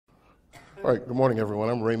All right, good morning, everyone.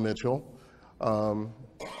 I'm Ray Mitchell. I'm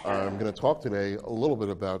going to talk today a little bit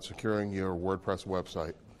about securing your WordPress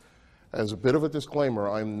website. As a bit of a disclaimer,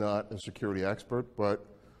 I'm not a security expert, but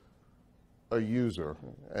a user.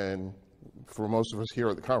 And for most of us here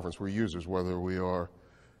at the conference, we're users, whether we are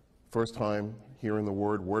first time hearing the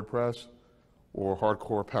word WordPress or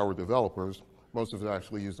hardcore power developers. Most of us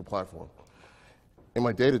actually use the platform. In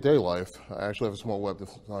my day-to-day life, I actually have a small web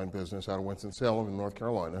design business out of Winston-Salem in North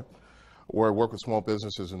Carolina, where I work with small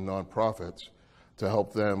businesses and nonprofits to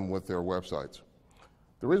help them with their websites.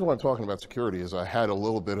 The reason why I'm talking about security is I had a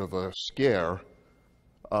little bit of a scare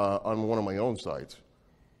on one of my own sites.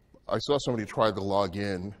 I saw somebody try to log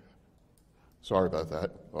in. Sorry about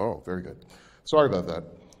that. Oh, very good. Sorry about that.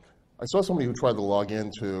 I saw somebody who tried to log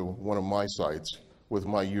into one of my sites with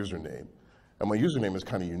my username. And my username is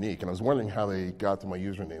kind of unique, and I was wondering how they got to my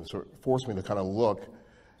username, so it forced me to kind of look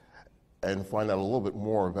and find out a little bit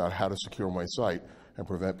more about how to secure my site and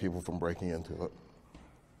prevent people from breaking into it.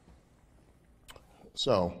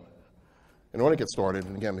 So, in order to get started,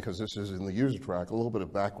 and again, because this is in the user track, a little bit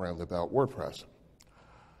of background about WordPress.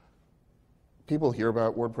 People hear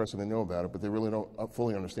about WordPress and they know about it, but they really don't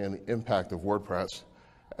fully understand the impact of WordPress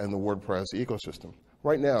and the WordPress ecosystem.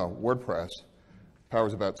 Right now, WordPress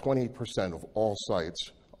powers about 20% of all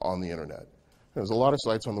sites on the internet. There's a lot of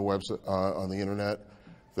sites on the website, on the internet.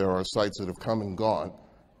 There are sites that have come and gone,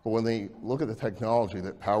 but when they look at the technology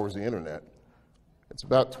that powers the internet, it's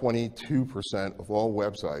about 22% of all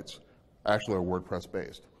websites actually are WordPress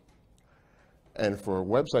based. And for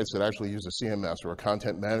websites that actually use a CMS or a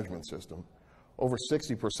content management system, over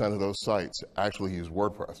 60% of those sites actually use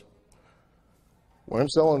WordPress. When I'm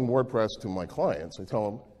selling WordPress to my clients, I tell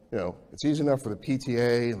them, you know, it's easy enough for the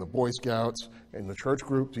PTA and the Boy Scouts and the church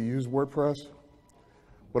group to use WordPress,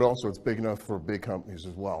 but also it's big enough for big companies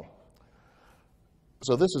as well.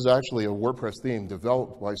 So this is actually a WordPress theme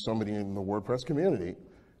developed by somebody in the WordPress community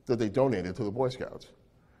that they donated to the Boy Scouts.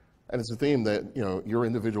 And it's a theme that, you know, your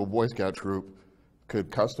individual Boy Scout troop could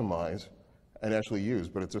customize and actually use,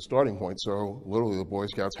 but it's a starting point, so literally the Boy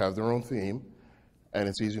Scouts have their own theme, and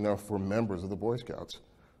it's easy enough for members of the Boy Scouts,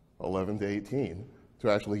 11 to 18, to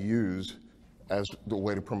actually use as the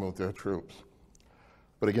way to promote their troops.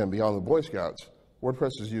 But again, beyond the Boy Scouts,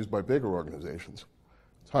 WordPress is used by bigger organizations.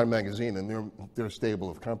 Time Magazine and their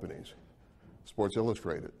stable of companies. Sports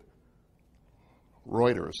Illustrated.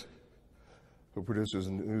 Reuters, who produces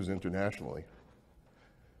news internationally.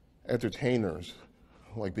 Entertainers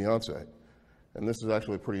like Beyonce. And this is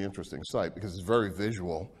actually a pretty interesting site because it's very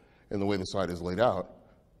visual in the way the site is laid out,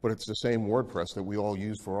 but it's the same WordPress that we all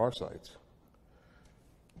use for our sites.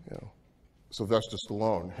 You know, Sylvester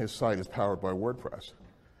Stallone, his site is powered by WordPress.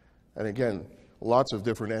 And again, lots of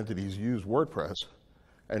different entities use WordPress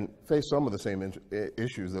and face some of the same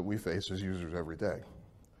issues that we face as users every day.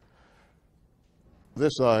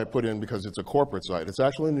 This I put in because it's a corporate site. It's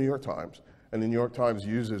actually in the New York Times, and the New York Times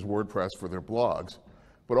uses WordPress for their blogs,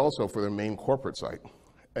 but also for their main corporate site.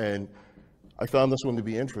 And I found this one to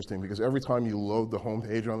be interesting because every time you load the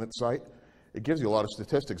homepage on that site, it gives you a lot of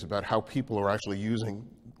statistics about how people are actually using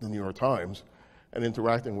the New York Times and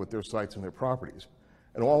interacting with their sites and their properties.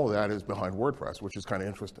 And all of that is behind WordPress, which is kind of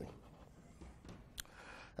interesting.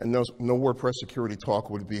 And no WordPress security talk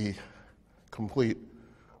would be complete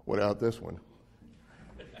without this one.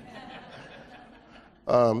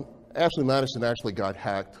 Ashley Madison actually got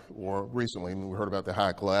hacked recently, and we heard about the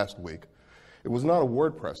hack last week. It was not a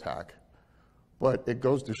WordPress hack, but it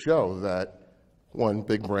goes to show that, one,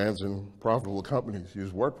 big brands and profitable companies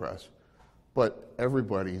use WordPress, but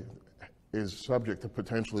everybody is subject to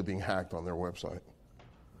potentially being hacked on their website.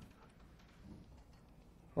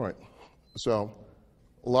 All right, so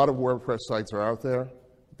a lot of WordPress sites are out there,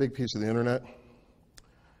 big piece of the internet.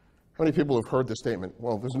 How many people have heard the statement,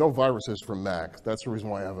 well, there's no viruses for Mac, that's the reason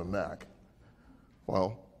why I have a Mac?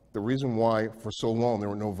 Well, the reason why for so long there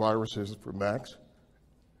were no viruses for Macs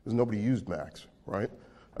is nobody used Macs, right?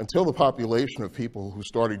 Until the population of people who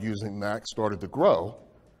started using Macs started to grow,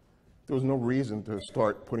 there was no reason to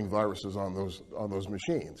start putting viruses on those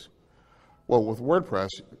machines. Well, with WordPress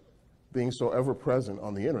being so ever present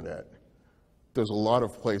on the internet, there's a lot of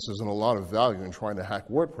places and a lot of value in trying to hack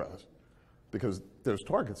WordPress because there's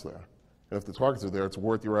targets there. And if the targets are there, it's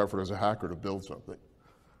worth your effort as a hacker to build something,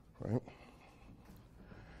 right?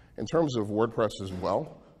 In terms of WordPress as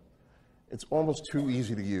well, it's almost too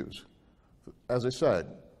easy to use. As I said,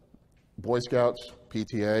 Boy Scouts,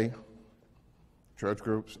 PTA, church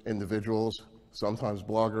groups, individuals, sometimes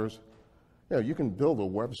bloggers, you know, you can build a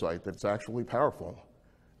website that's actually powerful,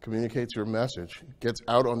 communicates your message, gets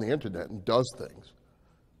out on the internet and does things.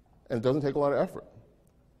 And it doesn't take a lot of effort.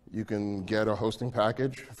 You can get a hosting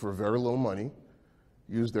package for very little money,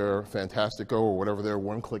 use their Fantastico or whatever their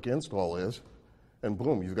one-click install is, and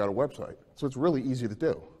boom, you've got a website. So it's really easy to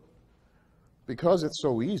do. Because it's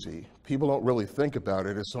so easy, people don't really think about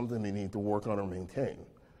it as something they need to work on or maintain.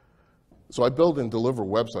 So I build and deliver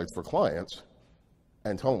websites for clients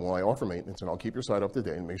and tell them, well, I offer maintenance and I'll keep your site up to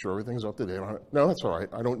date and make sure everything's up to date. No, that's all right,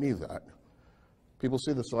 I don't need that. People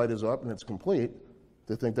see the site is up and it's complete,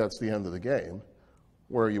 they think that's the end of the game,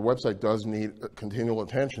 where your website does need continual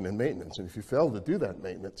attention and maintenance. And if you fail to do that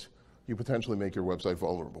maintenance, you potentially make your website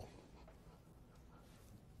vulnerable.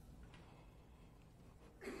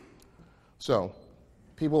 So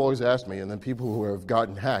people always ask me, and then people who have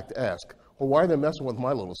gotten hacked ask, well, why are they messing with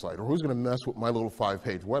my little site? Or who's going to mess with my little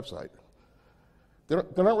 5-page website? They're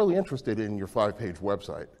not really interested in your 5-page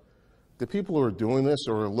website. The people who are doing this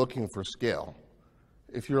are looking for scale.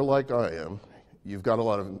 If you're like I am, you've got a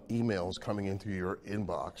lot of emails coming into your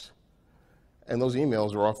inbox. And those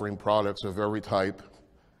emails are offering products of every type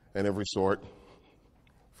and every sort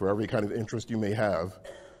for every kind of interest you may have.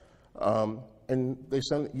 And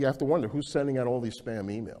you have to wonder, who's sending out all these spam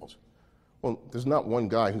emails? Well, there's not one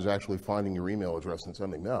guy who's actually finding your email address and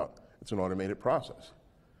sending them out. It's an automated process.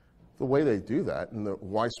 The way they do that, and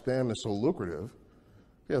why spam is so lucrative,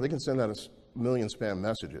 yeah, they can send out a million spam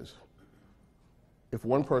messages. If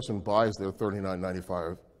one person buys their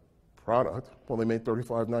 $39.95 product, well, they made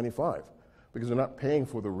 $35.95 because they're not paying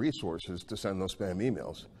for the resources to send those spam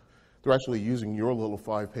emails. They're actually using your little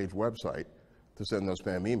 5-page website to send those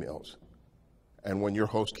spam emails. And when your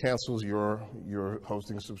host cancels your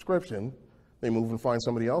hosting subscription, they move and find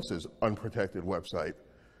somebody else's unprotected website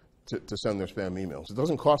to send their spam emails. It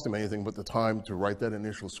doesn't cost them anything but the time to write that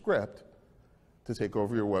initial script to take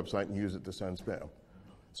over your website and use it to send spam.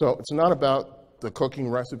 So it's not about the cooking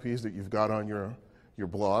recipes that you've got on your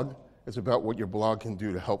blog. It's about what your blog can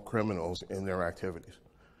do to help criminals in their activities.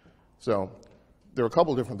 So there are a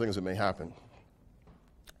couple different things that may happen.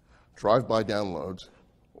 Drive-by downloads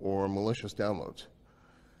or malicious downloads.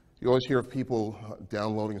 You always hear of people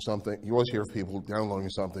downloading something,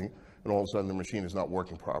 and all of a sudden the machine is not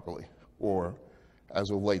working properly. Or, as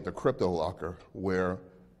of late, the crypto locker, where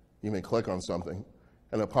you may click on something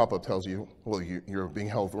and a pop-up tells you, well, you're being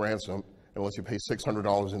held ransom, unless you pay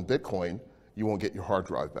 $600 in Bitcoin, you won't get your hard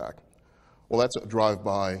drive back. Well, that's a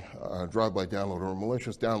drive-by download or a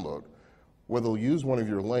malicious download, where they'll use one of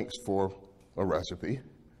your links for a recipe,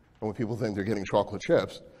 and when people think they're getting chocolate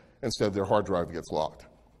chips, instead their hard drive gets locked.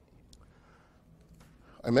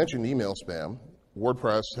 I mentioned email spam.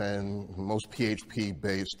 WordPress and most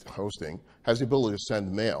PHP-based hosting has the ability to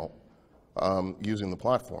send mail using the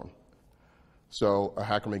platform. So a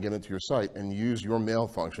hacker may get into your site and use your mail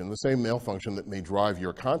function, the same mail function that may drive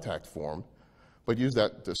your contact form, but use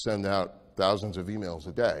that to send out thousands of emails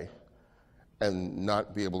a day and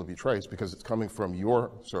not be able to be traced because it's coming from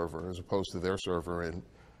your server as opposed to their server in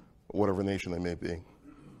whatever nation they may be.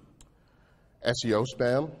 SEO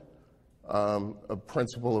spam. A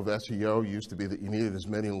principle of SEO used to be that you needed as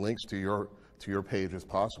many links to your page as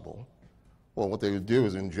possible. Well, what they would do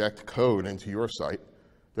is inject code into your site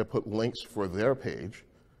that put links for their page,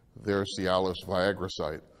 their Cialis Viagra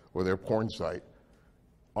site, or their porn site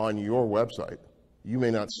on your website. You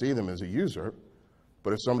may not see them as a user,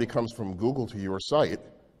 but if somebody comes from Google to your site,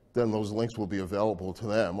 then those links will be available to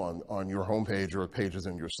them on your homepage or pages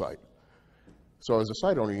in your site. So as a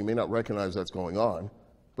site owner, you may not recognize that's going on,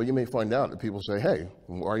 but you may find out that people say, hey,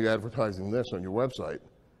 why are you advertising this on your website?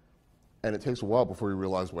 And it takes a while before you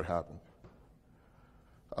realize what happened.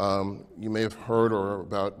 You may have heard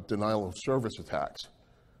about denial of service attacks,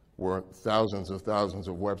 where thousands of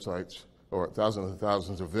websites or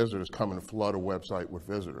thousands of visitors come and flood a website with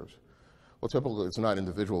visitors. Well, typically it's not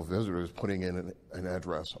individual visitors putting in an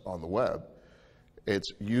address on the web. It's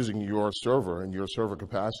using your server and your server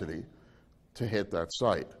capacity to hit that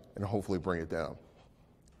site and hopefully bring it down.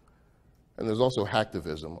 And there's also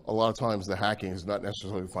hacktivism. A lot of times the hacking is not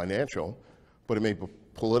necessarily financial, but it may be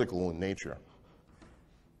political in nature.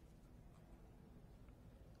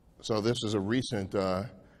 So this is a recent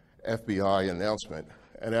FBI announcement,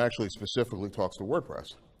 and it actually specifically talks to WordPress.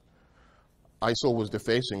 ISIL was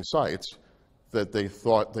defacing sites that they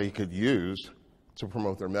thought they could use to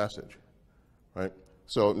promote their message, right?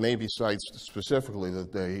 So it may be sites specifically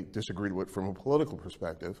that they disagreed with from a political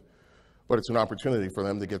perspective, but it's an opportunity for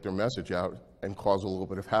them to get their message out and cause a little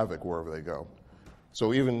bit of havoc wherever they go.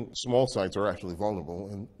 So even small sites are actually vulnerable,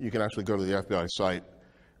 and you can actually go to the FBI site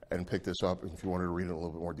and pick this up if you wanted to read it in a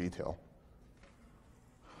little bit more detail.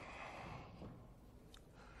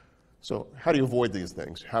 So how do you avoid these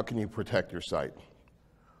things? How can you protect your site?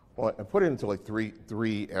 Well, I put it into like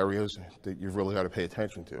three areas that you've really got to pay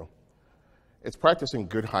attention to. It's practicing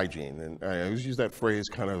good hygiene, and I always use that phrase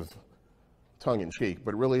kind of tongue-in-cheek,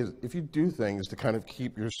 but really, if you do things to kind of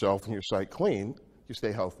keep yourself and your site clean, you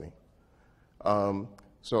stay healthy.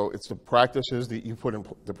 So it's the practices that you put in.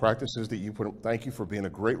 Thank you for being a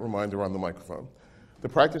great reminder on the microphone. The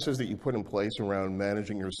practices that you put in place around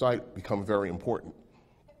managing your site become very important.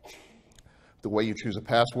 The way you choose a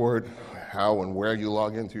password, how and where you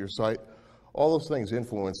log into your site, all those things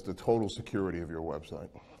influence the total security of your website.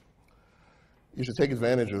 You should take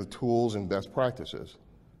advantage of the tools and best practices.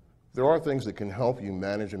 There are things that can help you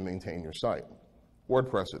manage and maintain your site.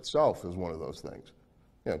 WordPress itself is one of those things.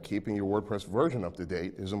 Keeping your WordPress version up to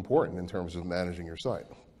date is important in terms of managing your site.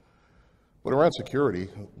 But around security,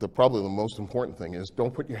 probably the most important thing is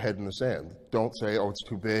don't put your head in the sand. Don't say, oh, it's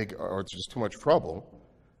too big or it's just too much trouble.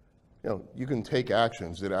 You can take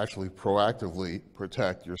actions that actually proactively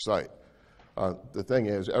protect your site. The thing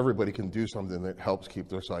is, everybody can do something that helps keep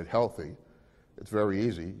their site healthy. It's very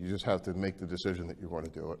easy. You just have to make the decision that you're going to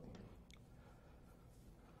do it.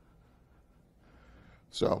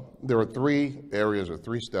 So there are 3 areas or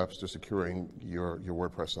 3 steps to securing your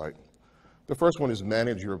WordPress site. The first one is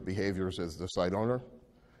manage your behaviors as the site owner.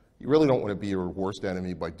 You really don't want to be your worst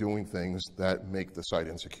enemy by doing things that make the site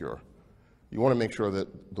insecure. You want to make sure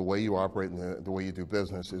that the way you operate and the way you do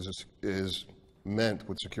business is meant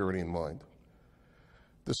with security in mind.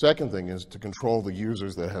 The second thing is to control the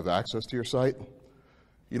users that have access to your site.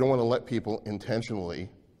 You don't want to let people intentionally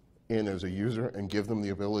in as a user and give them the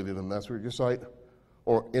ability to mess with your site,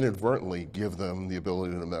 or inadvertently give them the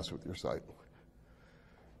ability to mess with your site.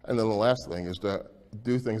 And then the last thing is to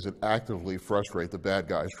do things that actively frustrate the bad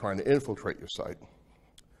guys trying to infiltrate your site.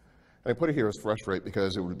 And I put it here as frustrate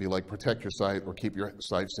because it would be like protect your site or keep your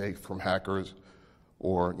site safe from hackers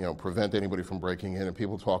or prevent anybody from breaking in. And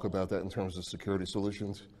people talk about that in terms of security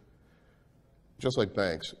solutions. Just like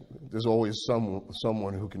banks, there's always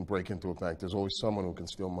someone who can break into a bank. There's always someone who can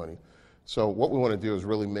steal money. So what we want to do is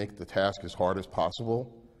really make the task as hard as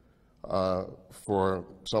possible for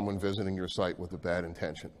someone visiting your site with a bad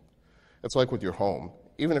intention. It's like with your home.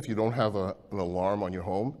 Even if you don't have an alarm on your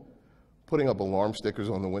home, putting up alarm stickers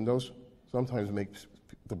on the windows sometimes makes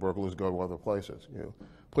the burglars go to other places.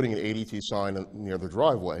 Putting an ADT sign near the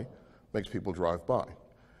driveway makes people drive by.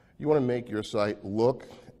 You want to make your site look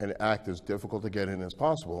and act as difficult to get in as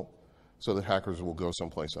possible so that hackers will go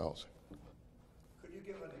someplace else. Could you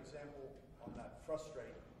give an example on that frustrate,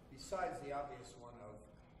 besides the obvious one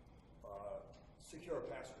of secure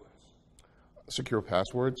passwords? Secure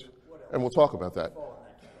passwords? And we'll talk about that.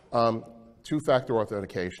 Two-factor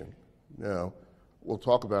authentication. We'll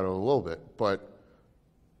talk about it a little bit, but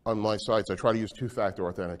on my sites, I try to use two-factor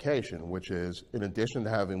authentication, which is, in addition to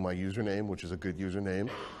having my username, which is a good username,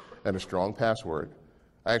 and a strong password,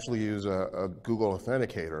 I actually use a Google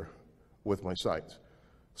Authenticator with my sites.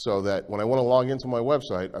 So that when I want to log into my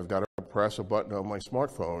website, I've got to press a button on my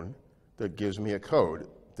smartphone that gives me a code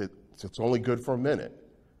that's only good for a minute,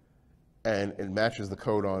 and it matches the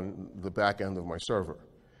code on the back end of my server.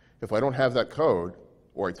 If I don't have that code,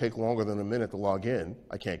 or I take longer than a minute to log in,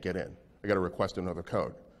 I can't get in. I got to request another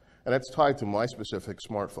code. And that's tied to my specific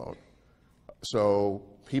smartphone. So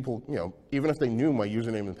people, even if they knew my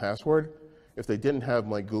username and password, if they didn't have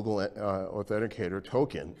my Google Authenticator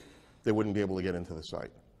token, they wouldn't be able to get into the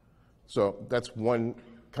site. So that's one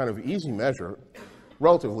kind of easy measure,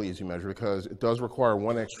 relatively easy measure, because it does require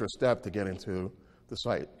one extra step to get into the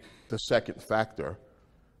site, the second factor.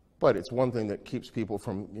 But it's one thing that keeps people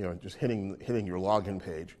from just hitting your login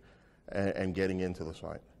page and getting into the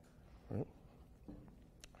site.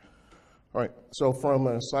 All right, so from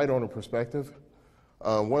a site owner perspective,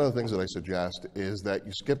 one of the things that I suggest is that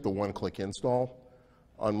you skip the one-click install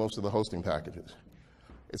on most of the hosting packages.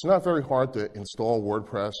 It's not very hard to install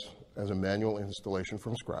WordPress as a manual installation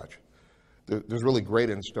from scratch. There's really great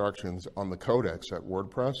instructions on the codex at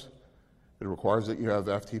WordPress. It requires that you have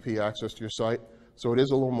FTP access to your site, so it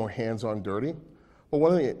is a little more hands-on dirty. But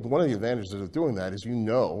one of the advantages of doing that is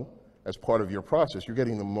as part of your process, you're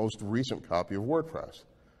getting the most recent copy of WordPress.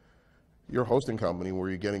 Your hosting company, where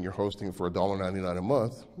you're getting your hosting for $1.99 a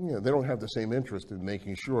month, they don't have the same interest in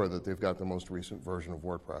making sure that they've got the most recent version of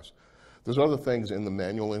WordPress. There's other things in the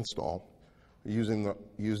manual install, using the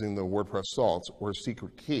WordPress salts or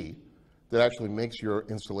secret key, that actually makes your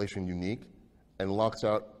installation unique and locks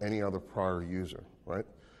out any other prior user, right?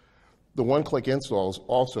 The one-click installs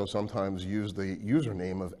also sometimes use the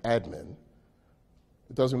username of admin.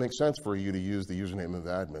 It doesn't make sense for you to use the username of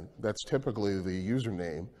admin. That's typically the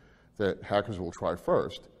username that hackers will try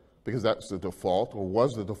first, because that's the default, or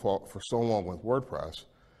was the default for so long with WordPress.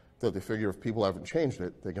 that they figure if people haven't changed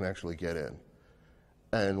it, they can actually get in.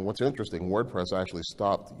 And what's interesting, WordPress actually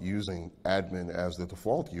stopped using admin as the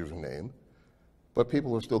default username, but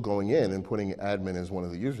people are still going in and putting admin as one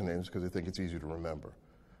of the usernames because they think it's easy to remember,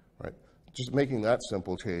 right? Just making that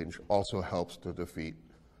simple change also helps to defeat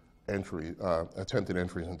attempted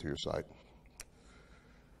entries into your site.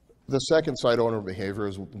 The second site owner behavior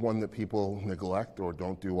is one that people neglect or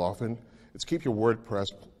don't do often. It's keep your WordPress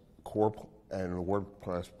core and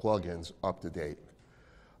WordPress plugins up to date.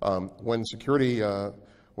 When security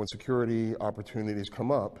opportunities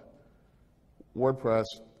come up, WordPress,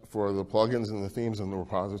 for the plugins and the themes in the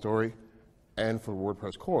repository, and for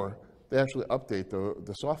WordPress core, they actually update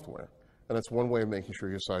the software. And that's one way of making sure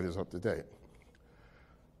your site is up to date.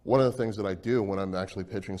 One of the things that I do when I'm actually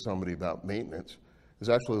pitching somebody about maintenance is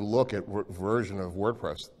actually look at what version of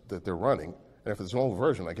WordPress that they're running. And if it's an old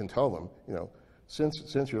version, I can tell them,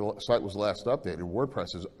 since your site was last updated, WordPress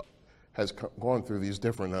has gone through these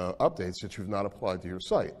different updates that you've not applied to your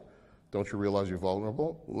site. Don't you realize you're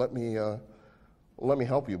vulnerable? Let me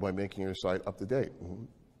help you by making your site up to date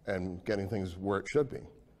and getting things where it should be.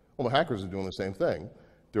 Well, the hackers are doing the same thing.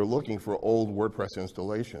 They're looking for old WordPress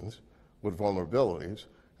installations with vulnerabilities,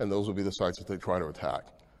 and those will be the sites that they try to attack.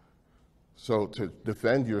 So to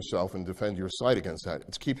defend yourself and defend your site against that,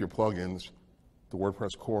 it's keep your plugins, the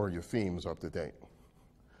WordPress core, your themes up to date.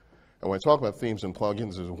 And when I talk about themes and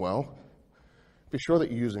plugins as well, be sure that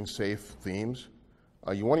you're using safe themes.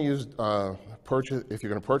 You want to use, if you're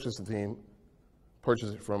going to purchase a theme,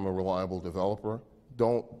 purchase it from a reliable developer.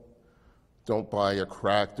 Don't buy a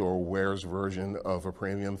cracked or wares version of a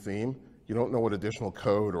premium theme. You don't know what additional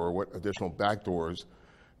code or what additional backdoors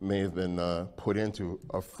may have been put into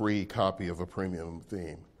a free copy of a premium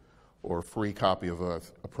theme or a free copy of a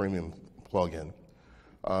premium plugin.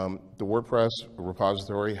 The WordPress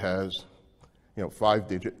repository has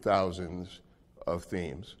 5-digit thousands of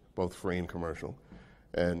themes, both free and commercial,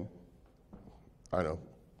 and I don't know,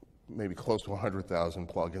 maybe close to 100,000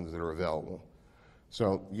 plugins that are available.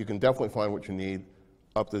 So you can definitely find what you need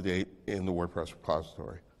up to date in the WordPress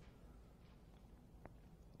repository.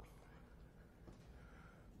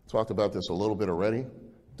 Talked about this a little bit already.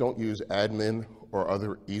 Don't use admin or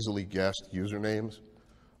other easily guessed usernames.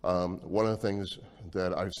 One of the things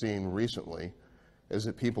that I've seen recently is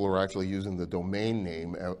that people are actually using the domain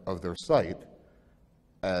name of their site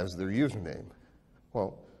as their username.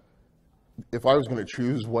 Well, if I was going to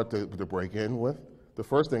choose what to break in with, the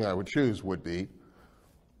first thing I would choose would be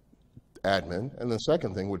admin, and the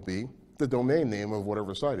second thing would be the domain name of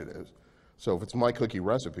whatever site it is. So if it's My Cookie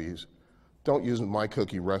Recipes, don't use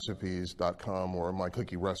mycookierecipes.com or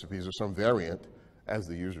mycookierecipes or some variant as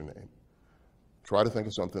the username. Try to think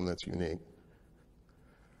of something that's unique.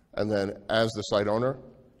 And then as the site owner,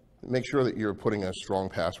 make sure that you're putting a strong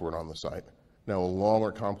password on the site. Now, a long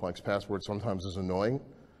or complex password sometimes is annoying,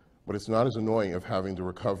 but it's not as annoying of having to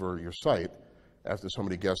recover your site after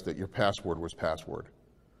somebody guessed that your password was password.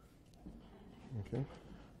 Okay.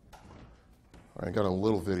 All right, I got a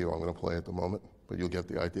little video I'm going to play at the moment, but you'll get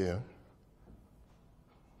the idea.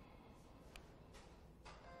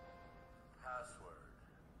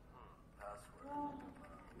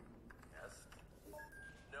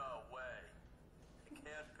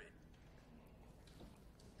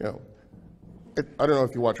 I don't know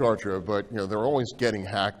if you watch Archer, but they're always getting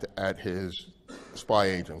hacked at his spy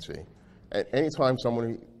agency. At any time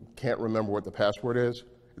somebody can't remember what the password is,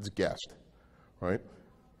 it's guessed, right?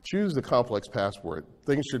 Choose the complex password.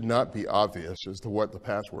 Things should not be obvious as to what the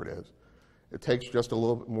password is. It takes just a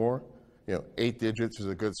little bit more. 8 digits is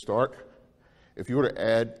a good start. If you were to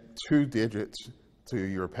add 2 digits to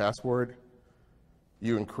your password,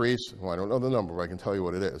 you increase, well, I don't know the number, but I can tell you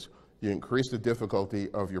what it is. You increase the difficulty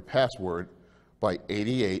of your password by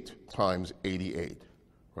 88 times 88,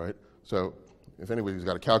 right? So if anybody's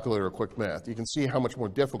got a calculator or quick math, you can see how much more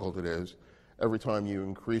difficult it is every time you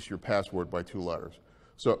increase your password by 2 letters,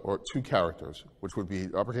 or 2 characters, which would be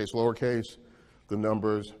uppercase, lowercase, the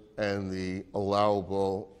numbers, and the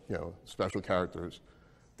allowable, special characters,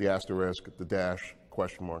 the asterisk, the dash,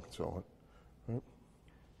 question mark, and so on. Right?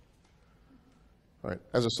 All right.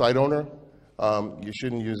 As a site owner, you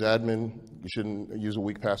shouldn't use admin, you shouldn't use a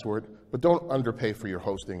weak password, but don't underpay for your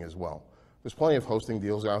hosting as well. There's plenty of hosting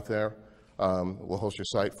deals out there. We'll host your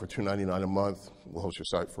site for $2.99 a month. We'll host your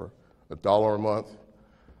site for $1 a month.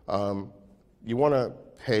 You want to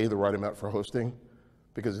pay the right amount for hosting,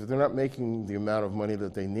 because if they're not making the amount of money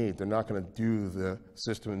that they need, they're not going to do the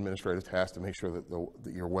system administrative tasks to make sure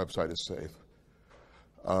that your website is safe.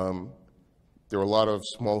 There are a lot of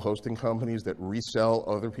small hosting companies that resell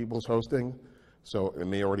other people's hosting. So it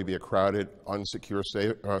may already be a crowded, unsecure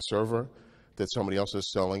server that somebody else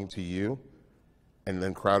is selling to you, and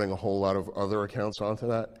then crowding a whole lot of other accounts onto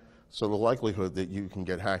that. So the likelihood that you can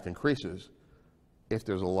get hacked increases if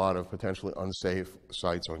there's a lot of potentially unsafe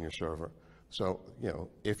sites on your server. So,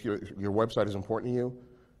 if your website is important to you,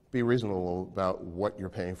 be reasonable about what you're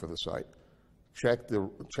paying for the site. Check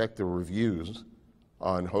the reviews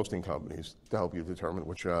on hosting companies to help you determine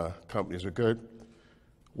which companies are good.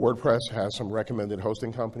 WordPress has some recommended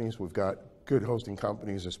hosting companies. We've got good hosting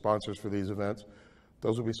companies as sponsors for these events.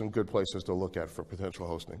 Those would be some good places to look at for potential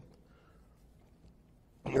hosting.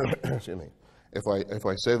 Excuse me. If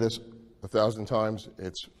I say this 1,000 times,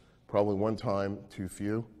 it's probably one time too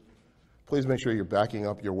few. Please make sure you're backing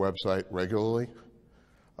up your website regularly.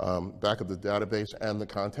 Back up the database and the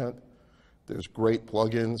content. There's great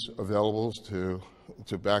plugins available to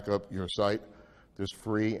back up your site. There's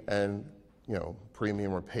free and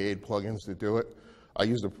premium or paid plugins to do it. I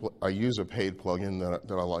use a paid plugin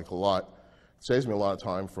that I like a lot. It saves me a lot of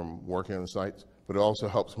time from working on the sites, but it also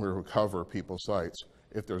helps me recover people's sites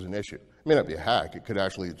if there's an issue. It may not be a hack, it could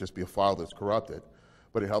actually just be a file that's corrupted,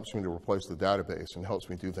 but it helps me to replace the database and helps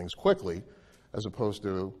me do things quickly as opposed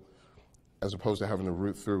to having to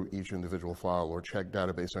root through each individual file or check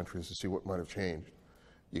database entries to see what might have changed.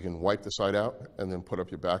 You can wipe the site out and then put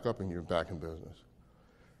up your backup and you're back in business.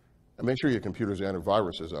 And make sure your computer's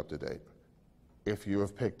antivirus is up to date. If you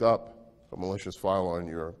have picked up a malicious file on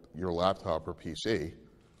your laptop or PC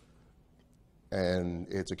and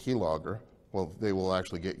it's a keylogger, well, they will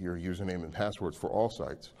actually get your username and passwords for all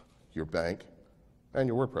sites, your bank and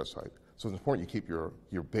your WordPress site. So it's important you keep your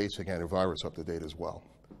basic antivirus up to date as well.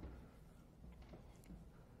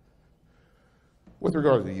 With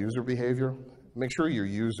regard to user behavior, make sure your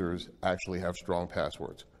users actually have strong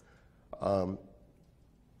passwords. As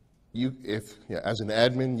an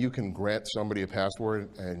admin, you can grant somebody a password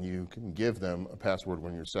and you can give them a password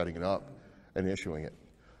when you're setting it up and issuing it.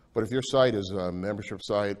 But if your site is a membership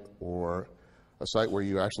site or a site where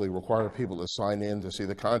you actually require people to sign in to see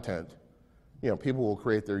the content, people will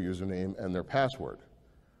create their username and their password.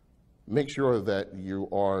 Make sure that you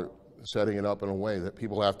are setting it up in a way that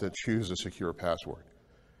people have to choose a secure password.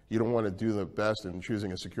 You don't want to do the best in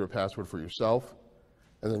choosing a secure password for yourself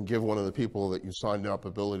and then give one of the people that you signed up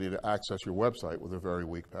ability to access your website with a very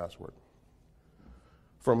weak password.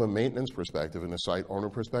 From a maintenance perspective and a site owner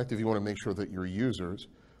perspective, you want to make sure that your users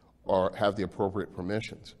have the appropriate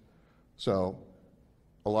permissions. So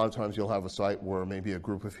a lot of times you'll have a site where maybe a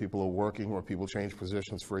group of people are working or people change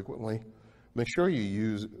positions frequently. Make sure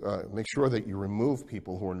that you remove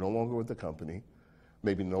people who are no longer with the company,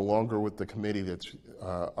 maybe no longer with the committee that's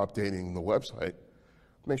updating the website.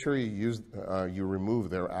 Make sure you remove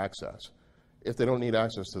their access. If they don't need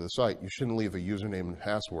access to the site, you shouldn't leave a username and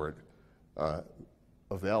password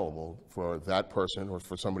available for that person or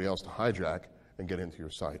for somebody else to hijack and get into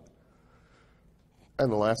your site.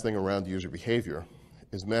 And the last thing around user behavior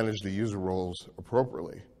is manage the user roles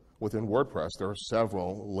appropriately. Within WordPress, there are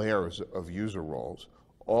several layers of user roles,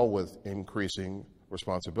 all with increasing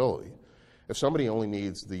responsibility. If somebody only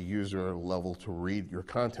needs the user level to read your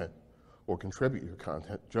content or contribute your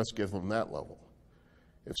content, just give them that level.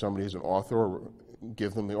 If somebody is an author,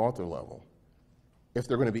 give them the author level. If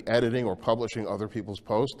they're going to be editing or publishing other people's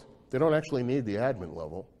posts, they don't actually need the admin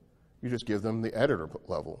level. You just give them the editor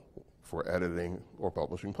level for editing or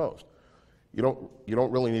publishing posts. You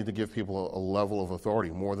don't really need to give people a level of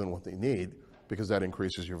authority more than what they need because that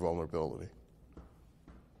increases your vulnerability.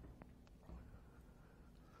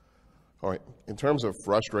 All right, in terms of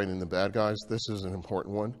frustrating the bad guys, this is an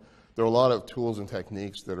important one. There are a lot of tools and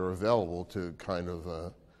techniques that are available to kind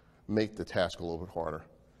of make the task a little bit harder.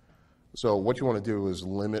 So what you want to do is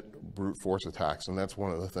limit brute force attacks, and that's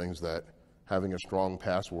one of the things that having a strong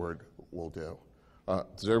password will do.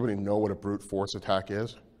 Does everybody know what a brute force attack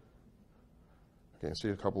is? Okay, I see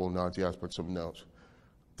a couple of nods, yes, but some no's.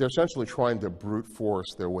 They're essentially trying to brute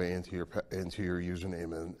force their way into your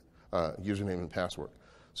username and password.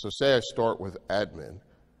 So say I start with admin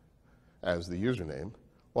as the username.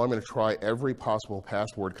 Well, I'm going to try every possible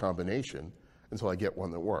password combination until I get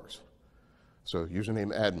one that works. So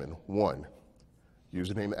username admin 1,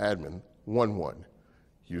 username admin 11,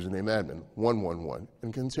 username admin 111,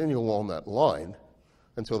 and continue along that line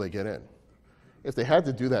until they get in. If they had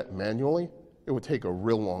to do that manually, it would take a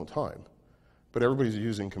real long time. But everybody's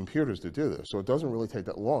using computers to do this, so it doesn't really take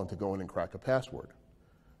that long to go in and crack a password,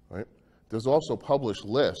 right? There's also a published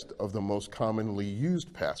list of the most commonly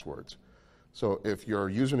used passwords. So if your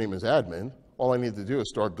username is admin, all I need to do is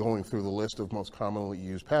start going through the list of most commonly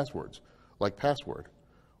used passwords, like password,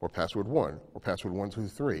 or password 1, or password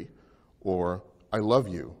 123, or I love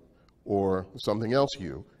you or something else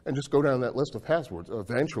you, and just go down that list of passwords.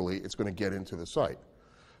 Eventually, it's going to get into the site.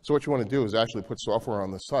 So what you want to do is actually put software on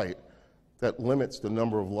the site that limits the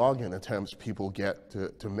number of login attempts people get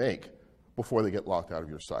to make before they get locked out of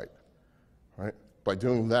your site. Right? By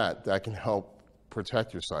doing that, that can help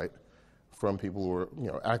protect your site from people who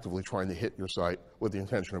are actively trying to hit your site with the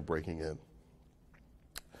intention of breaking in.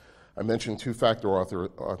 I mentioned two-factor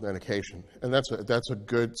authentication, and that's a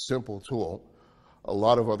good, simple tool. A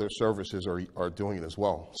lot of other services are doing it as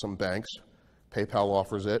well. Some banks, PayPal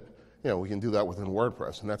offers it. We can do that within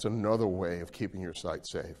WordPress, and that's another way of keeping your site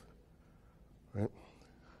safe. Right?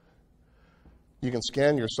 You can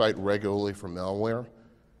scan your site regularly for malware.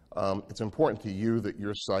 It's important to you that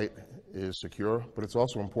your site is secure, but it's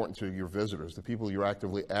also important to your visitors, the people you're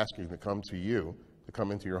actively asking to come to you, to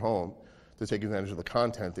come into your home, to take advantage of the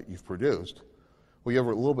content that you've produced. Well, you have a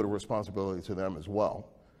little bit of responsibility to them as well.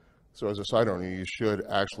 So as a site owner, you should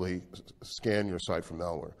actually scan your site for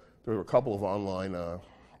malware. There are a couple of online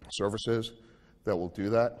services that will do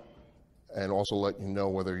that and also let you know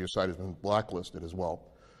whether your site has been blacklisted as well.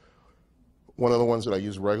 One of the ones that I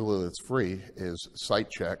use regularly that's free is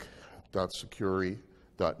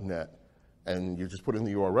sitecheck.security.net. And you just put in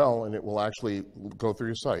the URL and it will actually go through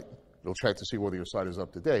your site. It'll check to see whether your site is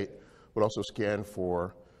up to date, but also scan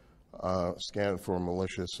for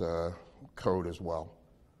malicious code as well.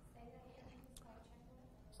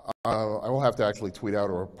 I will have to actually tweet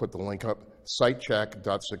out or put the link up,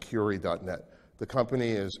 sitecheck.security.net. The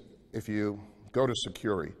company is, if you go to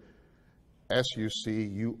Securi,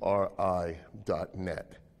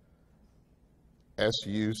 SUCURI.net,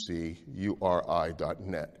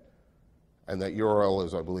 SUCURI.net. And that URL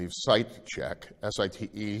is, I believe, sitecheck,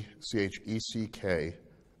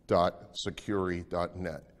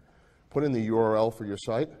 SITECHECK.security.net. Put in the URL for your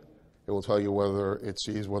site. It will tell you whether it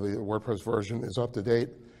sees whether the WordPress version is up to date.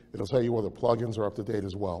 It'll tell you whether plugins are up to date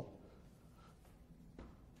as well.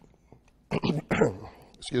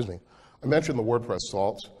 Excuse me. I mentioned the WordPress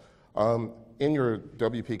salts. In your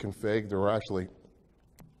WP config, there are actually,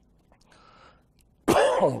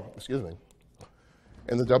 excuse me.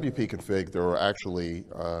 In the WP config, there are actually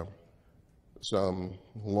some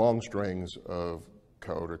long strings of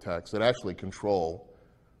code or text that actually control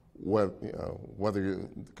whether you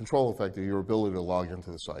control effectively your ability to log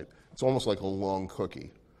into the site. It's almost like a long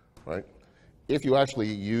cookie, right? If you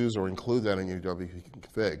actually use or include that in your WP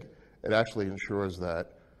config, it actually ensures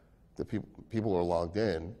that the people who are logged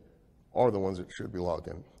in are the ones that should be logged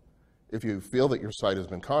in. If you feel that your site has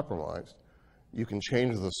been compromised, you can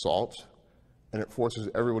change the salt, and it forces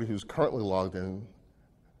everybody who's currently logged in,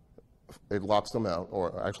 it locks them out,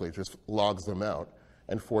 or actually it just logs them out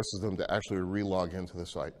and forces them to actually re-log into the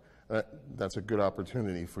site. That's a good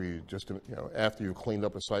opportunity for you just to, after you've cleaned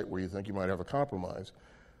up a site where you think you might have a compromise,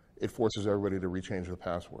 it forces everybody to rechange the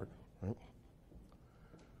password. Right?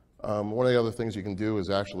 One of the other things you can do is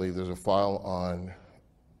actually, there's a file on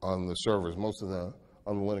the servers,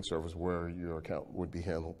 on the Linux servers where your account would be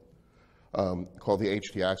handled, called the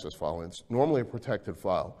htaccess file. And it's normally a protected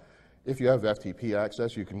file. If you have FTP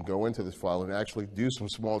access, you can go into this file and actually do some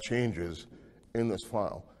small changes in this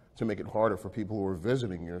file to make it harder for people who are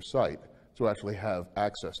visiting your site to actually have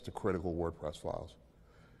access to critical WordPress files.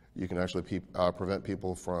 You can actually prevent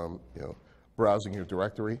people from browsing your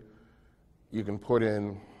directory. You can put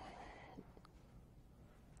in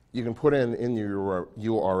your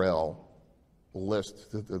URL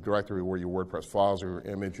list the directory where your WordPress files or your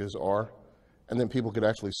images are, and then people could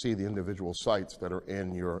actually see the individual sites that are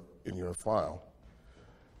in your file.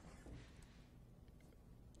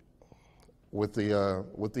 With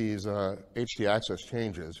these htaccess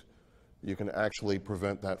changes, you can actually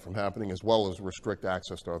prevent that from happening, as well as restrict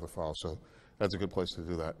access to other files. So that's a good place to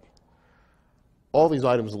do that. All these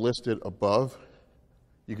items listed above,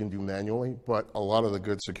 you can do manually, but a lot of the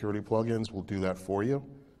good security plugins will do that for you.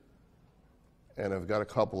 And I've got a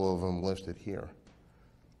couple of them listed here.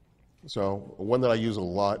 So one that I use a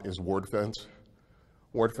lot is WordFence.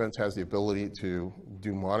 WordFence has the ability to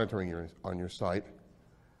do monitoring on your site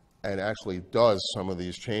and actually does some of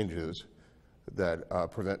these changes that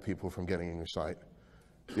prevent people from getting in your site.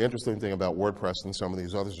 The interesting thing about WordPress and some of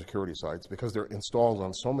these other security sites, because they're installed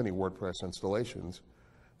on so many WordPress installations,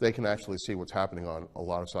 they can actually see what's happening on a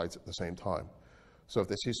lot of sites at the same time. So if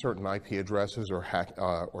they see certain IP addresses or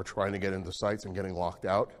trying to get into sites and getting locked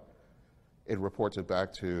out, it reports it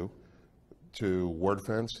back to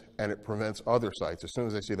WordFence, and it prevents other sites. As soon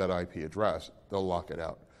as they see that IP address, they'll lock it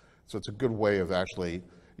out. So it's a good way of actually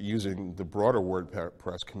using the broader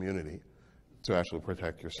WordPress community to actually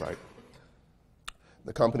protect your site.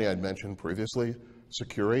 The company I'd mentioned previously,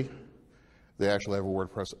 Securi, they actually have a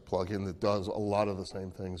WordPress plugin that does a lot of the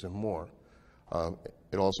same things and more.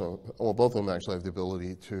 It also, well, both of them actually have the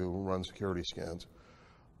ability to run security scans,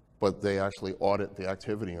 but they actually audit the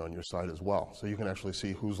activity on your site as well. So you can actually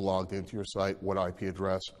see who's logged into your site, what IP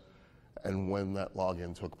address, and when that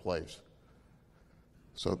login took place.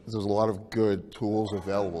 So there's a lot of good tools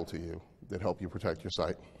available to you that help you protect your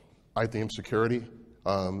site. iTheme Security,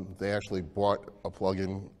 they actually bought a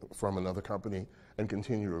plugin from another company and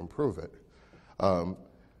continue to improve it.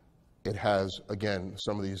 It has, again,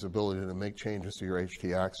 some of these ability to make changes to your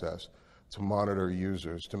HT access, to monitor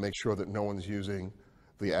users, to make sure that no one's using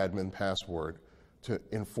the admin password, to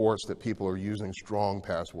enforce that people are using strong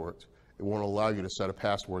passwords. It won't allow you to set a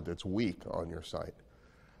password that's weak on your site.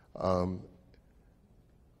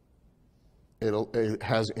 It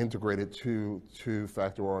has integrated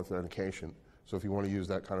two-factor authentication. So if you want to use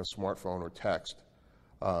that kind of smartphone or text,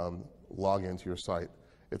 log into your site,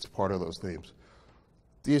 it's part of those themes.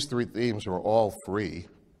 These 3 themes are all free.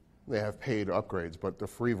 They have paid upgrades, but the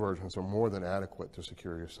free versions are more than adequate to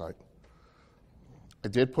secure your site. I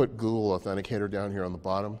did put Google Authenticator down here on the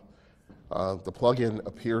bottom. The plugin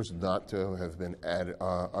appears not to have been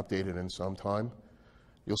updated in some time.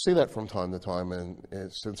 You'll see that from time to time, and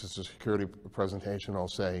since it's a security presentation, I'll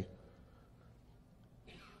say,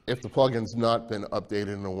 if the plugin's not been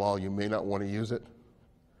updated in a while, you may not want to use it.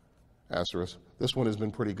 Asterisk. This one has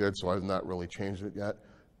been pretty good, so I've not really changed it yet.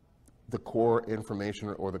 The core information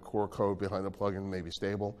or the core code behind the plugin may be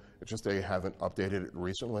stable. It's just they haven't updated it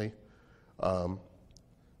recently.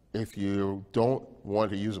 If you don't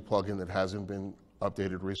want to use a plugin that hasn't been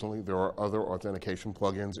updated recently, there are other authentication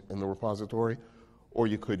plugins in the repository, or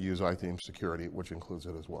you could use iTheme Security, which includes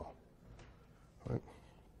it as well. Right.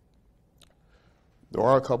 There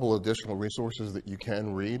are a couple additional resources that you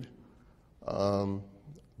can read. One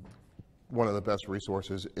of the best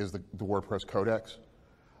resources is the WordPress Codex.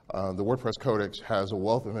 The WordPress Codex has a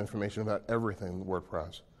wealth of information about everything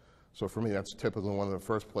WordPress. So for me, that's typically one of the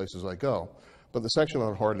first places I go. But the section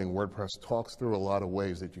on hardening WordPress talks through a lot of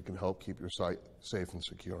ways that you can help keep your site safe and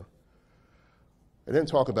secure. I didn't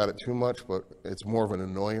talk about it too much, but it's more of an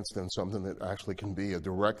annoyance than something that actually can be a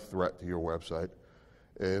direct threat to your website.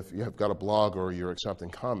 If you have got a blog or you're accepting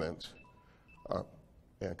comments,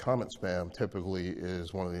 comment spam typically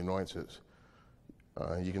is one of the annoyances.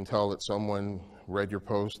 You can tell that someone read your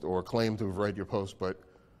post or claimed to have read your post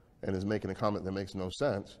and is making a comment that makes no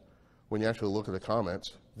sense. When you actually look at the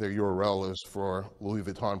comments, their URL is for Louis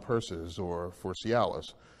Vuitton purses or for Cialis.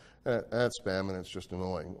 That's spam and it's just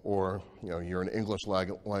annoying. Or you're an English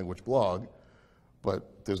language blog,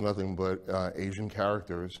 but there's nothing but Asian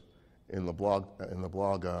characters in the blog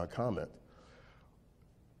comment.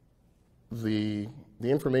 The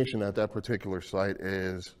information at that particular site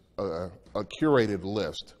is a curated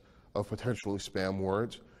list of potentially spam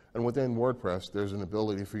words, and within WordPress there's an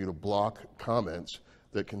ability for you to block comments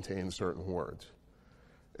that contain certain words.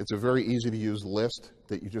 It's a very easy to use list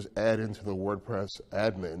that you just add into the WordPress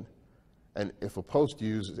admin, and if a post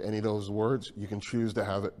uses any of those words, you can choose to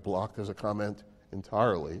have it blocked as a comment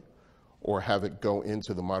entirely or have it go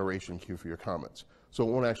into the moderation queue for your comments. So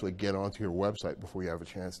it won't actually get onto your website before you have a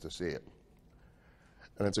chance to see it.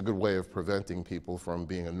 And it's a good way of preventing people from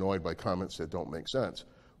being annoyed by comments that don't make sense,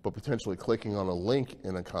 but potentially clicking on a link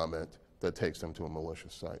in a comment that takes them to a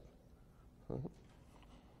malicious site.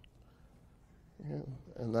 Yeah,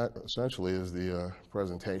 and that essentially is the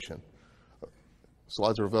presentation.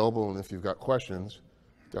 Slides are available, and if you've got questions,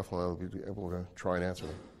 definitely I'll be able to try and answer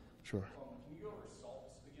them. Sure. Can you go over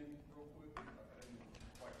salts again real quick? I didn't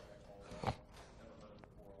quite catch all of that. Never heard it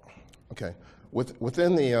before. Okay.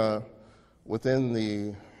 Within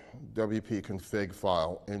the WP config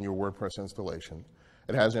file in your WordPress installation,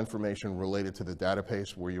 it has information related to the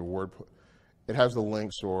database where your it has the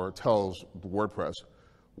links or tells WordPress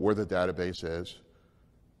where the database is,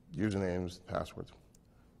 usernames, passwords.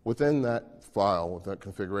 Within that file, with that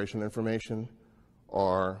configuration information,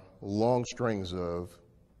 are long strings of,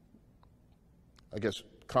 I guess,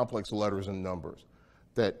 complex letters and numbers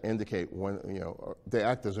that indicate when, they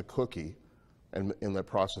act as a cookie in the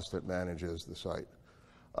process that manages the site.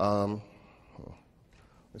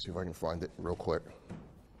 Let's see if I can find it real quick.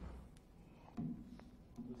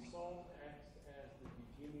 The salt acts as the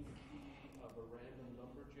beginning key of a random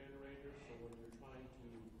number generator, so when you're trying to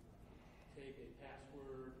take a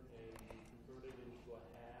password and convert it into a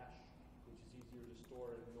hash, which is easier to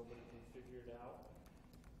store and nobody can figure it out,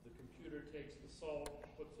 the computer takes the salt,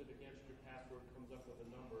 puts it against your password, comes up with a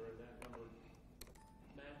number, and that number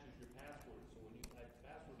matches your password. So when you type the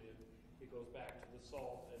password in, it goes back to the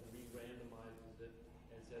salt and re-randomizes it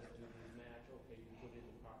and says, do these match? Okay, you put in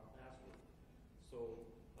the proper password. So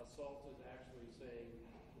assault is actually saying,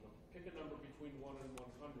 pick a number between 1 and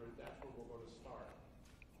 100, that's where we're going to start.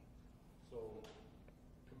 So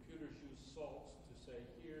computers use salts to say,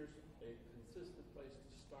 here's a consistent place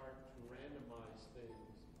to start to randomize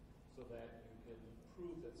things so that you can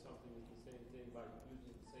prove that something is the same thing by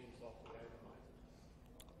using the same salt to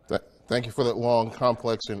randomize it. Thank you for that long,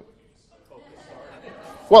 complex, and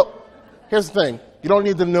well, here's the thing. You don't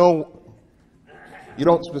need to know, you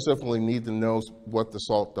don't specifically need to know what the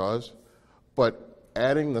salt does, but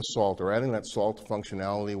adding the salt or adding that salt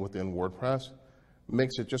functionality within WordPress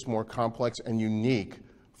makes it just more complex and unique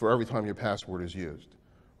for every time your password is used,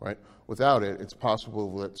 right? Without it, it's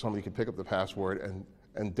possible that somebody could pick up the password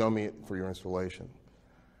and dummy it for your installation.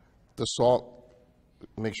 The salt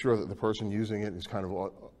makes sure that the person using it is kind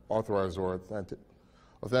of authorized or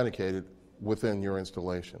authenticated within your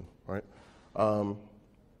installation, right?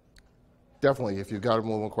 Definitely, if you've got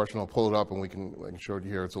more than one question, I'll pull it up and I can show it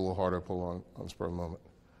here. It's a little harder to pull on the spur of the moment.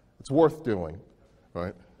 It's worth doing,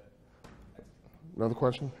 right? Another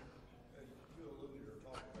question? You alluded or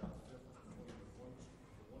talked about the difference between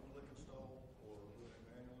the one-click install or doing it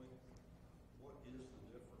manually. What is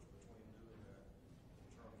the difference between doing that in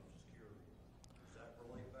terms of security? Does that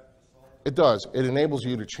relate back to salt? It does. It enables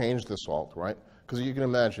you to change the salt, right? Because you can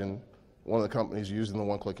imagine one of the companies using the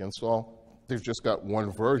one-click install, they've just got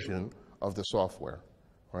one version of the software,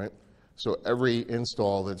 right? So every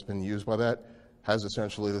install that's been used by that has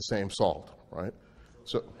essentially the same salt, right?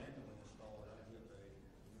 So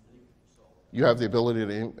you have the ability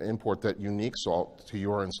to import that unique salt to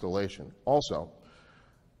your installation. Also,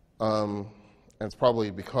 and it's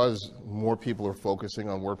probably because more people are focusing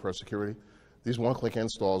on WordPress security, these one-click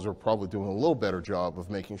installs are probably doing a little better job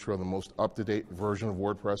of making sure the most up-to-date version of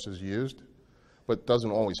WordPress is used, but it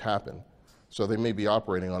doesn't always happen. So they may be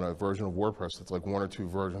operating on a version of WordPress that's like 1 or 2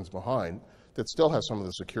 versions behind that still has some of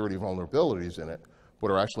the security vulnerabilities in it,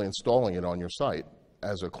 but are actually installing it on your site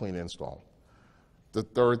as a clean install. The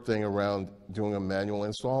third thing around doing a manual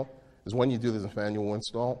install is when you do this manual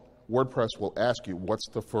install, WordPress will ask you what's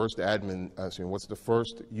the first what's the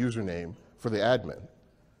first username for the admin.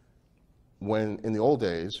 When in the old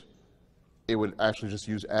days, it would actually just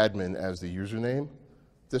use admin as the username.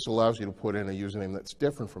 This allows you to put in a username that's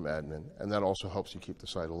different from admin, and that also helps you keep the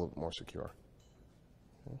site a little bit more secure.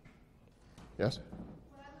 Okay. Yes?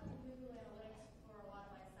 When I look at Google Analytics for a lot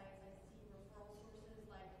of my sites, I see referral sources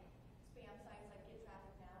like spam sites like Get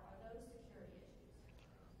Traffic Now. Are those security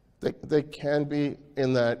issues? They can be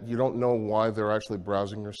in that you don't know why they're actually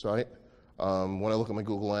browsing your site. When I look at my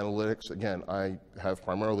Google Analytics, again, I have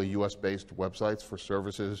primarily US-based websites for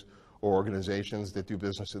services or organizations that do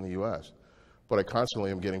business in the US. But I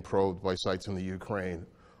constantly am getting probed by sites in the Ukraine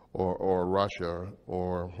or Russia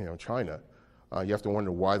or China. You have to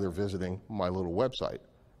wonder why they're visiting my little website.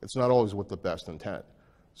 It's not always with the best intent.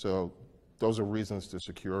 So those are reasons to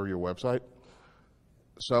secure your website.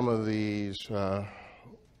 Some of these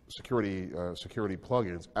security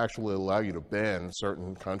plugins actually allow you to ban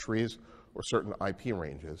certain countries or certain IP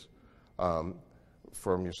ranges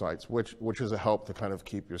from your sites, which is a help to kind of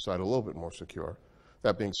keep your site a little bit more secure.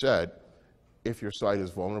 That being said, if your site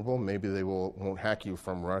is vulnerable, maybe they won't hack you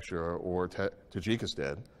from Russia or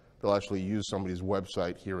Tajikistan. They'll actually use somebody's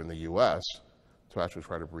website here in the US to actually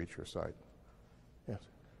try to breach your site. Yes?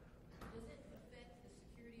 Does it affect the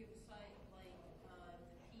security of a site like the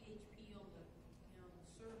PHP on the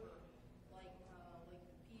server? Like the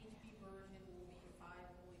PHP version will be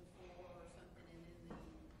 5.4 or something, and then the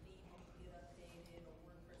theme will get updated or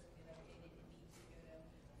WordPress will get updated. It needs to go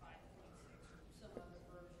to 5.6 or some other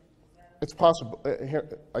version. It's possible. Here,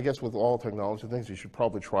 I guess with all technology things, you should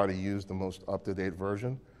probably try to use the most up-to-date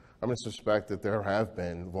version. I'm going to suspect that there have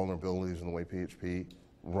been vulnerabilities in the way PHP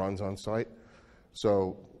runs on site.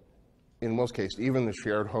 So in most cases, even the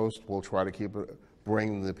shared host will try to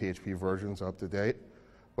bring the PHP versions up to date.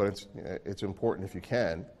 But it's important if you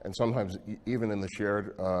can. And sometimes even in the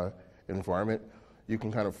shared environment, you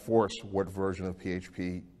can kind of force what version of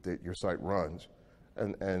PHP that your site runs.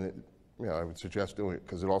 And I would suggest doing it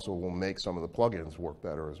because it also will make some of the plugins work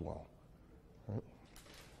better as well. Right?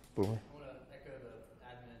 Boomer? I want to echo the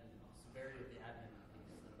admin severity of the admin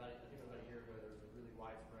piece. I think about a year ago, there was a really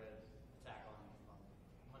widespread attack on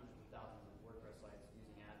hundreds of thousands of WordPress sites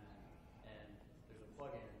using admin. And there's a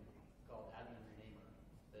plugin called Admin Renamer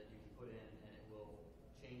that you can put in, and it will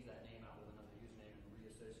change that name out with another username and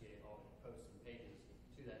reassociate all the posts and pages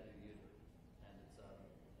to that new user. And it's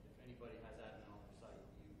if anybody has admin on their site,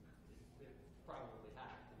 it's probably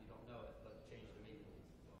hacked and you don't know it, but change it immediately.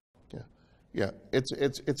 Yeah,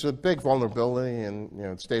 it's a big vulnerability, and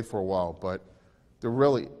it stayed for a while. But There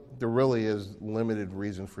really is limited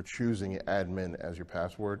reason for choosing admin as your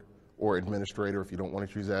password, or administrator if you don't want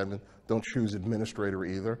to choose admin. Don't choose administrator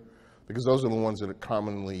either, because those are the ones that are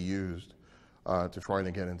commonly used to try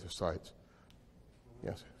to get into sites.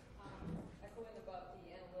 Yes? Echoing about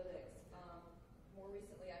the analytics, more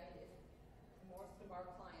recently, I mean, if most of our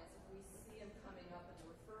clients, if we see them coming up in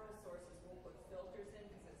the referral sources, we'll put filters in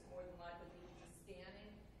because it's more than likely to be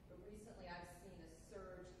scanning. But recently, I've seen a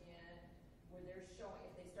surge in where they're showing,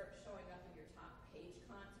 if they start showing up in your top page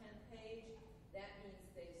content page, that means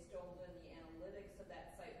they've stolen the analytics of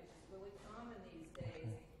that site, which is really common these days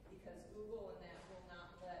because Google and that will not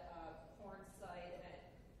let a porn site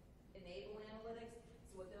enable analytics.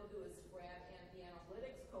 So what they'll do is grab the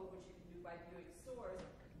analytics code, which you can do by viewing source,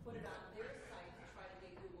 put it on their site to try to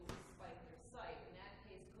get Google to spike their site. In that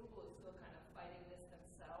case, Google is still kind of fighting this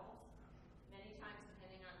themselves. Many times,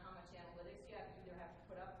 depending on how much analytics you have, you either have to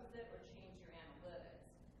put up with it or change your analytics.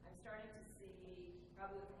 I'm starting to see,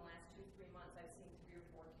 probably within the last 2-3 months, I've seen 3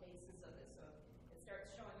 or 4 cases of this. So it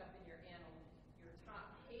starts showing up in your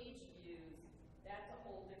top page views. That's a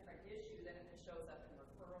whole different issue than if it shows up in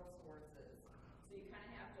referral sources. So you kind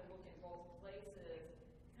of have to look in both places,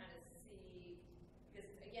 kind of see,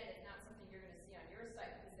 because again, it's not something you're going to see on your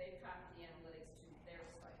site because they've copied the analytics to their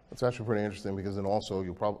site. It's actually pretty interesting because then also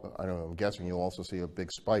you'll probably, I don't know, I'm guessing you'll also see a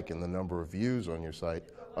big spike in the number of views on your site,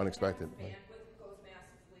 unexpected. Bandwidth goes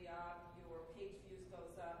massively up, your page views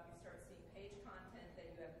goes up, you start seeing page content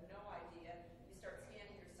that you have no idea, you start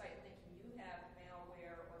scanning your site thinking you have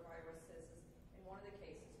malware or viruses. In one of the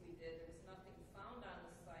cases we did, there was nothing found on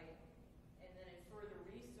the site, and then in further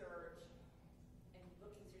research and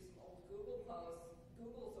looking through some old Google posts,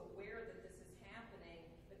 Google's aware that this is happening,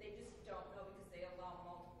 but they just don't know because they allow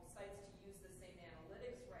multiple sites to use the same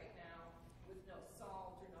analytics right now with no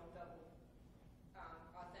salt or no double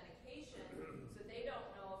authentication, so they don't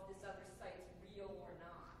know if this other site's real or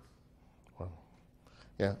not. Wow.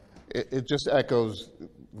 Yeah, it just echoes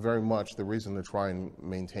very much the reason to try and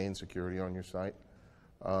maintain security on your site,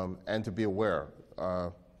 and to be aware.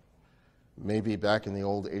 Maybe back in the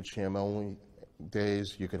old HTML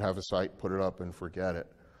days, you could have a site, put it up, and forget it.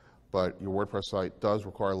 But your WordPress site does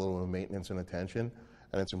require a little bit of maintenance and attention,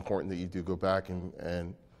 and it's important that you do go back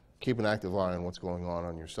and keep an active eye on what's going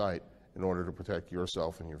on your site in order to protect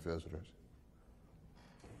yourself and your visitors.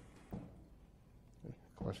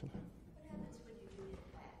 Question? What happens when you do get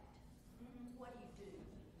hacked? What do you do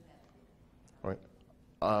when you have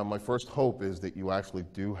to? Right. My first hope is that you actually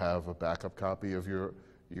do have a backup copy of your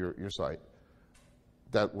site.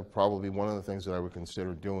 That would probably be one of the things that I would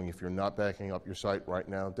consider doing. If you're not backing up your site right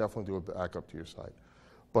now, definitely do a backup to your site.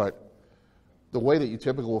 But the way that you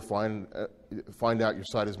typically will find out your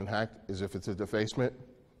site has been hacked is if it's a defacement.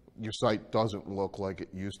 Your site doesn't look like it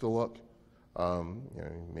used to look.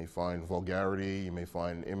 You may find vulgarity, you may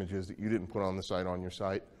find images that you didn't put on the site on your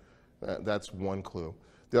site. That's one clue.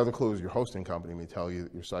 The other clue is your hosting company may tell you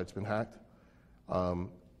that your site's been hacked.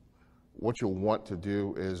 What you'll want to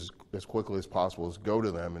do is, as quickly as possible, is go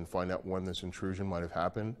to them and find out when this intrusion might have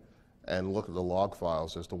happened and look at the log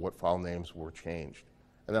files as to what file names were changed.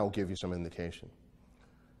 And that will give you some indication.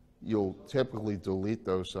 You'll typically delete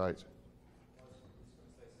those sites.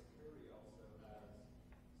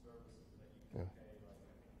 Yeah.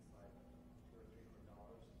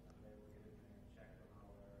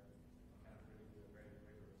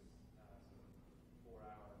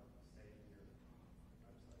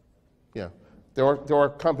 Yeah, there are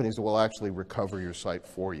companies that will actually recover your site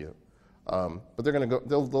for you, but they're going to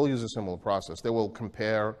go. They'll use a similar process. They will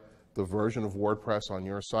compare the version of WordPress on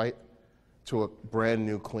your site to a brand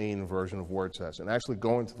new, clean version of WordPress, and actually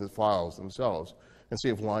go into the files themselves and see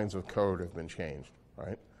if lines of code have been changed,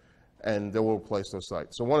 right? And they will replace those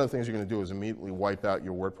sites. So one of the things you're going to do is immediately wipe out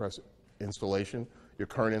your WordPress installation, your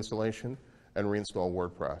current installation, and reinstall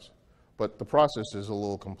WordPress. But the process is a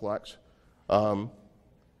little complex.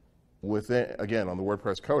 Within, again, on the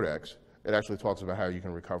WordPress Codex, it actually talks about how you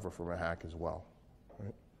can recover from a hack as well.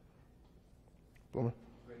 Right? Boomer?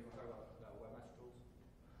 Great, you want to talk about webmaster tools?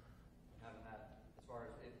 Having that, as far as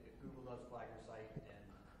if Google does flag your site and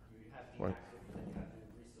you have to be Right. active, then you have to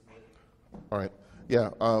resubmit. All right. Yeah,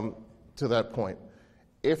 to that point,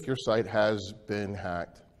 if your site has been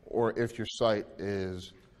hacked or if your site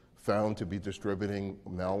is found to be distributing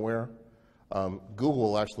malware, Google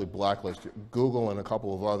will actually blacklist you. Google and a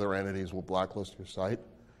couple of other entities will blacklist your site,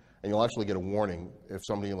 and you'll actually get a warning if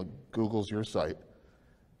somebody Googles your site.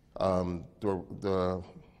 The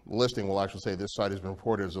listing will actually say this site has been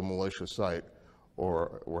reported as a malicious site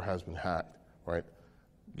or has been hacked, right?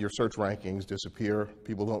 Your search rankings disappear.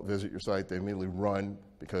 People don't visit your site. They immediately run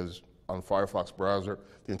because on Firefox browser,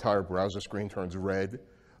 the entire browser screen turns red.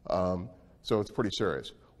 So it's pretty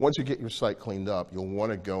serious. Once you get your site cleaned up, you'll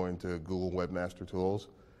want to go into Google Webmaster Tools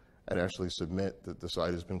and actually submit that the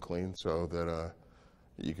site has been cleaned so that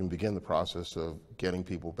you can begin the process of getting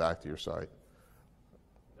people back to your site.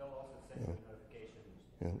 They'll also send you notifications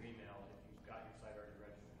Yeah. through email if you've got your site already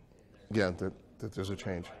registered in there. Yeah, that there's a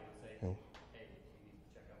change. Say, Yeah. hey, you need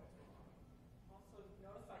to check out what's going on. Also,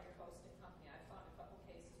 notify your hosting company. I found a couple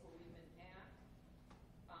cases where we've been hacked.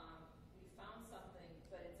 We found something,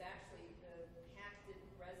 but it's actually, the hack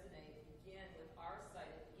didn't resonate again with our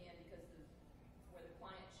site. It began because where the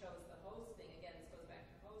client chose the hosting, again, this goes back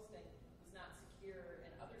to hosting, was not secure,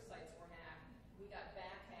 and other sites were hacked. We got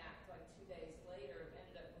back hacked like 2 days later,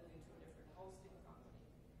 ended up moving to a different hosting company.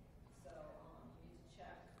 So you need to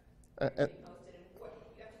check And- being hosted, and what,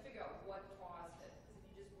 you have to figure out what caused it, because if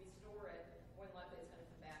you just restore it, more than likely it's going to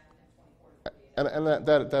come back within 24 to 48 hours.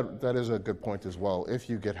 And that is a good point as well. If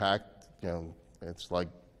you get hacked, it's like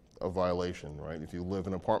a violation, right? If you live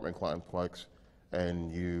in an apartment complex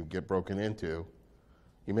and you get broken into,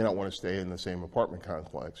 you may not want to stay in the same apartment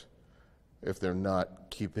complex if they're not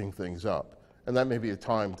keeping things up. And that may be a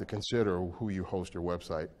time to consider who you host your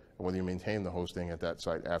website and whether you maintain the hosting at that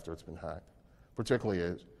site after it's been hacked,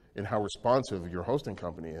 particularly in how responsive your hosting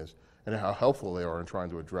company is and how helpful they are in trying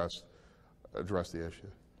to address the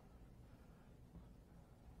issue.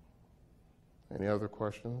 Any other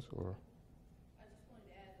questions? Or I just wanted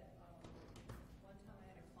to add that, one time I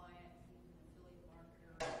had a client who was an affiliate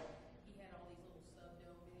marketer. He had all these little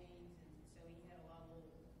subdomains, and so he had a lot of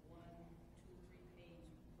little 1, 2, 3 page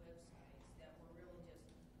websites that were really just,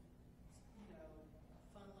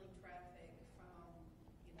 funneling traffic from,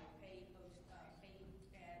 paid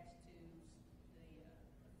ads to the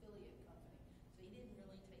affiliate company. So he didn't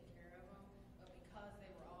really take care of them, but because they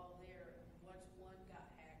were all there, once one got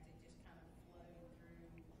hacked, it just kind of flowed through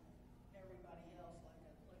everybody else,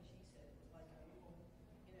 like she said, it was like a little,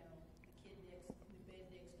 the bed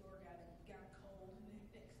next door got cold, and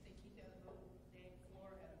the next thing you know, the whole dang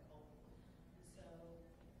floor had a cold. And so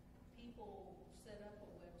people set up a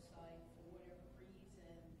website for whatever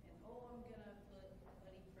reason, and I'm gonna put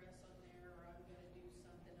Buddy Press on there, or I'm gonna do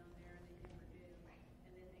something on there, and they never do,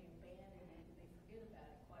 and then they abandon it, and they forget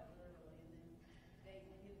about it quite literally, and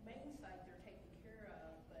then the main site they're taken care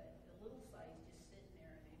of, but the little site's just sitting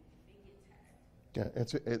there, and it gets hacked. yeah,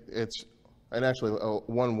 it's and actually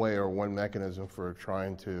one way or one mechanism for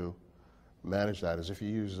trying to manage that is if you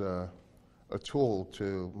use a tool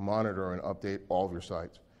to monitor and update all of your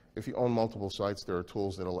sites. If you own multiple sites, there are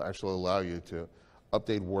tools that will actually allow you to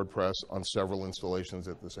update WordPress on several installations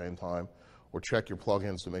at the same time, or check your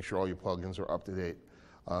plugins to make sure all your plugins are up to date.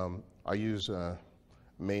 I use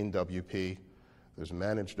main WP, there's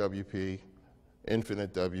managed WP,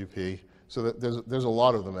 infinite WP, so that there's a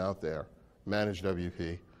lot of them out there, managed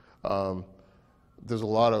WP. There's a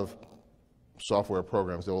lot of software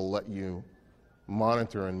programs that will let you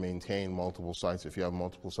monitor and maintain multiple sites if you have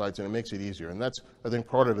multiple sites, and it makes it easier. And that's, I think,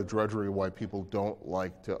 part of the drudgery why people don't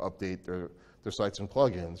like to update their sites and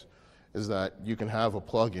plugins, is that you can have a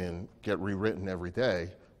plugin get rewritten every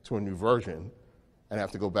day to a new version and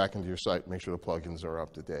have to go back into your site and make sure the plugins are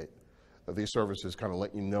up to date. These services kind of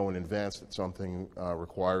let you know in advance that something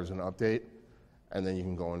requires an update, and then you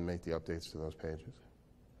can go and make the updates to those pages.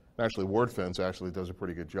 And actually, WordFence actually does a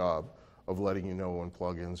pretty good job of letting you know when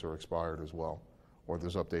plugins are expired as well, or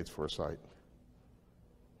there's updates for a site.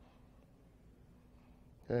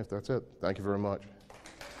 Okay, if that's it, thank you very much.